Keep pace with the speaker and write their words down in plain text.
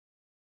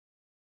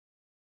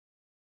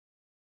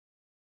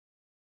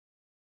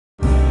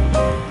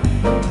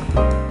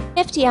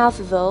Graffiti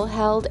Alphaville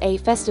held a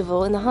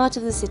festival in the heart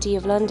of the City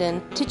of London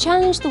to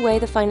challenge the way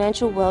the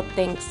financial world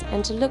thinks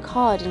and to look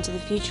hard into the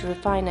future of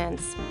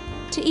finance.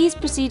 To ease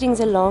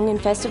proceedings along in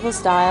festival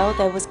style,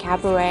 there was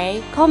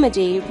cabaret,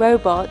 comedy,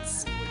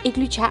 robots,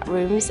 igloo chat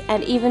rooms,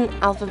 and even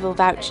Alphaville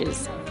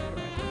vouchers.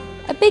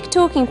 A big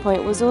talking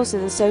point was also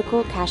the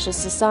so-called cashless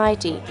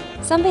society,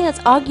 something that's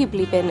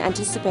arguably been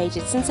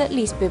anticipated since at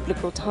least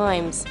biblical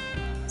times.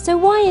 So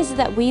why is it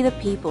that we the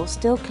people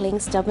still cling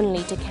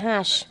stubbornly to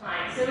cash?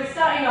 So we're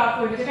starting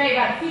off with a debate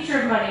about the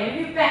future of money,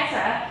 and who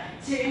better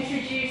to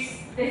introduce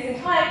this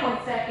entire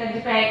concept and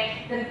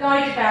debate than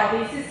David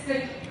Galbraith, the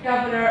Assistant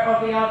Governor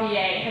of the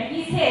RBA, and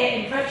he's here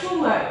in virtual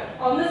mode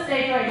on the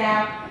stage right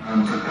now.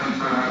 So thanks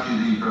very much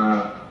indeed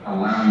for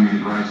allowing me to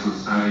grace the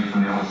stage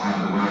from the other side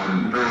of the world.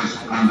 And various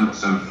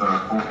pundits have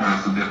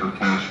forecast the death of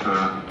cash for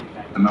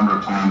a number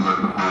of times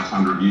over the past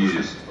 100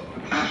 years.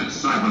 Cash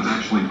itself has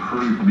actually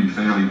proved to be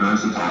fairly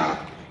versatile.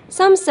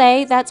 Some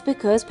say that's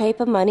because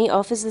paper money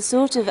offers the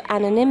sort of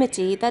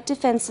anonymity that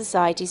defends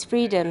society's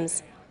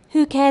freedoms.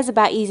 Who cares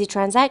about easy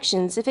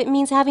transactions if it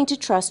means having to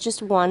trust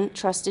just one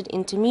trusted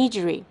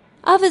intermediary?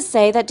 Others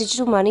say that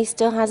digital money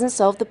still hasn't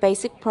solved the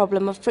basic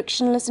problem of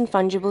frictionless and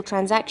fungible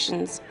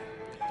transactions.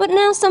 But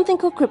now something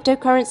called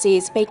cryptocurrency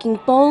is making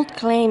bold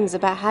claims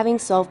about having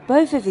solved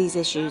both of these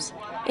issues.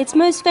 Its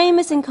most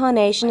famous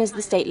incarnation is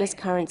the stateless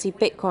currency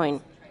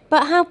Bitcoin.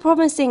 But how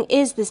promising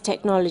is this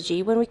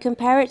technology when we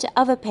compare it to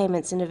other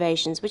payments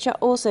innovations which are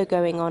also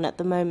going on at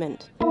the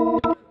moment?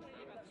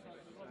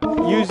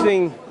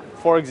 Using,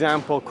 for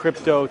example,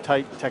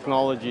 crypto-type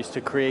technologies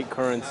to create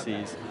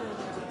currencies,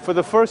 for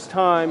the first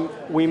time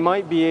we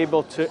might be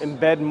able to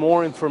embed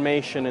more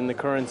information in the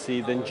currency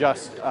than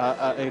just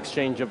an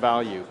exchange of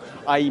value,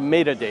 i.e.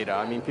 metadata.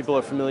 I mean, people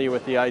are familiar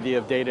with the idea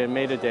of data and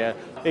metadata.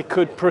 It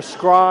could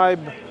prescribe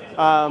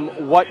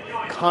what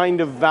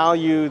kind of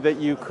value that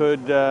you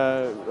could,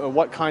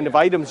 what kind of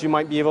items you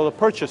might be able to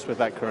purchase with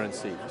that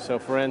currency. So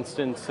for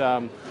instance,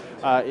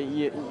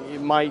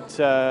 it might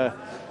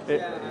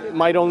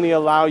only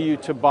allow you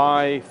to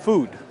buy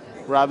food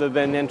rather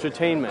than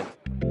entertainment.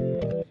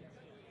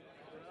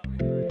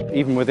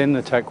 Even within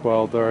the tech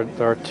world, there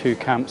are two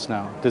camps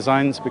now.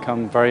 Design's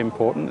become very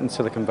important in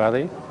Silicon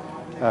Valley.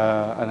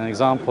 And an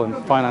example in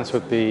finance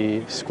would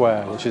be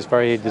Square, which is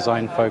very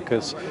design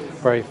focused,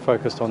 very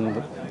focused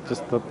on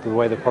just the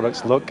way the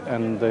products look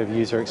and the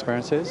user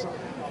experiences.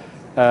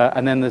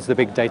 And then there's the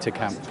big data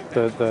camp,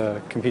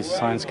 the computer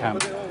science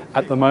camp.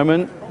 At the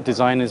moment,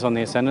 design is on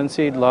the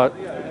ascendancy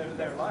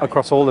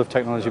across all of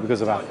technology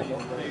because of Apple.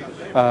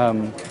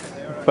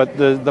 But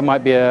there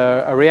might be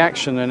a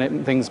reaction,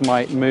 and things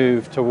might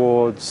move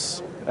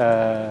towards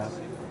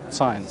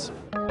science.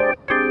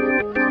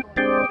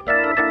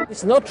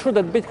 It's not true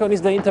that Bitcoin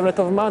is the internet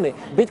of money.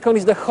 Bitcoin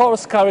is the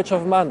horse carriage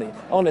of money,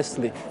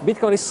 honestly.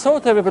 Bitcoin is so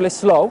terribly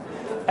slow,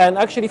 and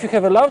actually if you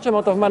have a large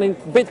amount of money in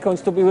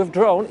Bitcoins to be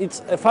withdrawn, it's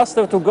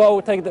faster to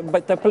go take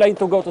the plane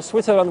to go to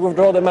Switzerland,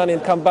 withdraw the money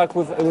and come back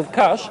with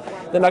cash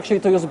than actually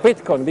to use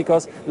Bitcoin,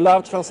 because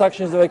large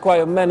transactions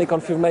require many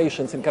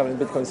confirmations in current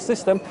Bitcoin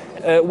system.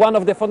 One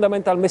of the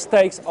fundamental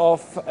mistakes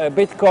of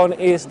Bitcoin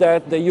is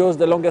that they use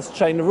the longest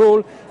chain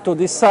rule to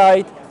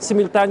decide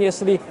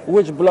simultaneously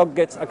which block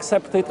gets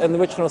accepted and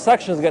which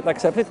transactions get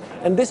accepted,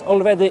 and this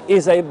already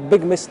is a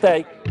big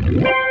mistake.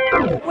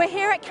 We're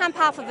here at Camp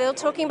Alphaville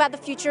talking about the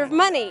future of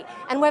money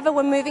and whether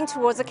we're moving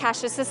towards a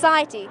cashless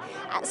society.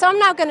 So I'm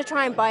now going to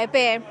try and buy a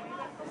beer.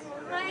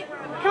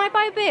 Can I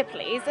buy a beer,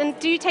 please? And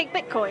do you take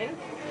Bitcoin?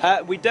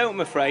 We don't,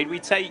 I'm afraid. We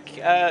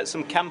take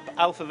some Camp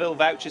Alphaville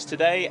vouchers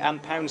today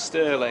and pound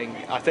sterling.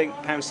 I think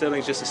pound sterling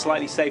is just a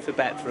slightly safer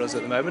bet for us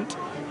at the moment.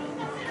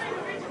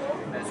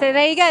 So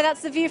there you go,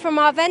 that's the view from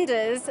our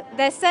vendors.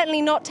 They're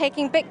certainly not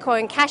taking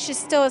Bitcoin. Cash is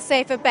still a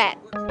safer bet.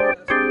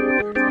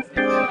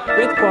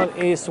 Bitcoin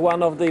is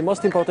one of the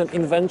most important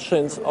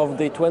inventions of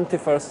the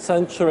 21st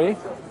century,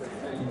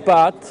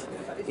 but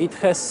it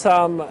has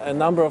a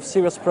number of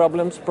serious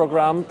problems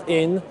programmed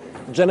in,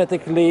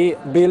 genetically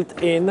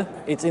built in.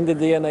 It's in the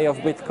DNA of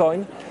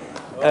Bitcoin.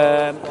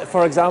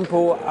 For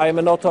example, I'm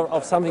an author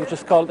of something which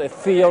is called a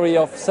theory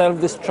of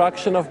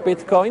self-destruction of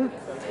Bitcoin.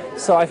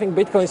 So I think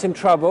Bitcoin is in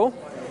trouble,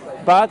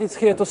 but it's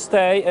here to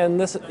stay, and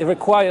this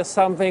requires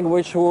something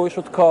which we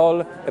should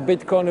call a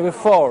Bitcoin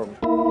reform.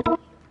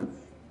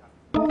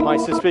 My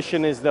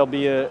suspicion is there'll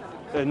be an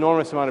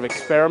enormous amount of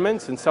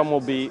experiments, and some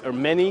will be, or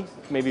many,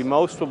 maybe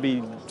most, will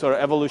be sort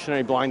of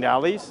evolutionary blind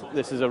alleys.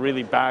 This is a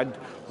really bad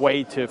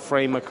way to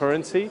frame a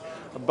currency,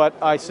 but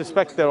I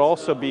suspect there'll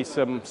also be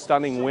some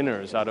stunning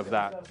winners out of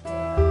that.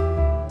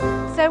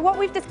 So what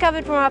we've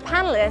discovered from our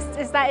panelists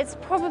is that it's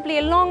probably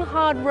a long,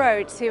 hard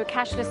road to a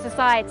cashless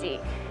society,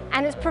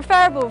 and it's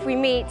preferable if we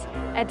meet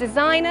a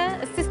designer,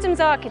 a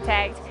systems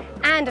architect,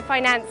 and a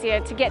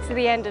financier to get to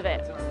the end of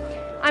it.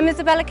 I'm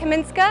Izabella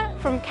Kaminska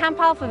from Camp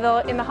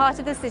Alphaville in the heart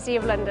of the City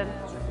of London.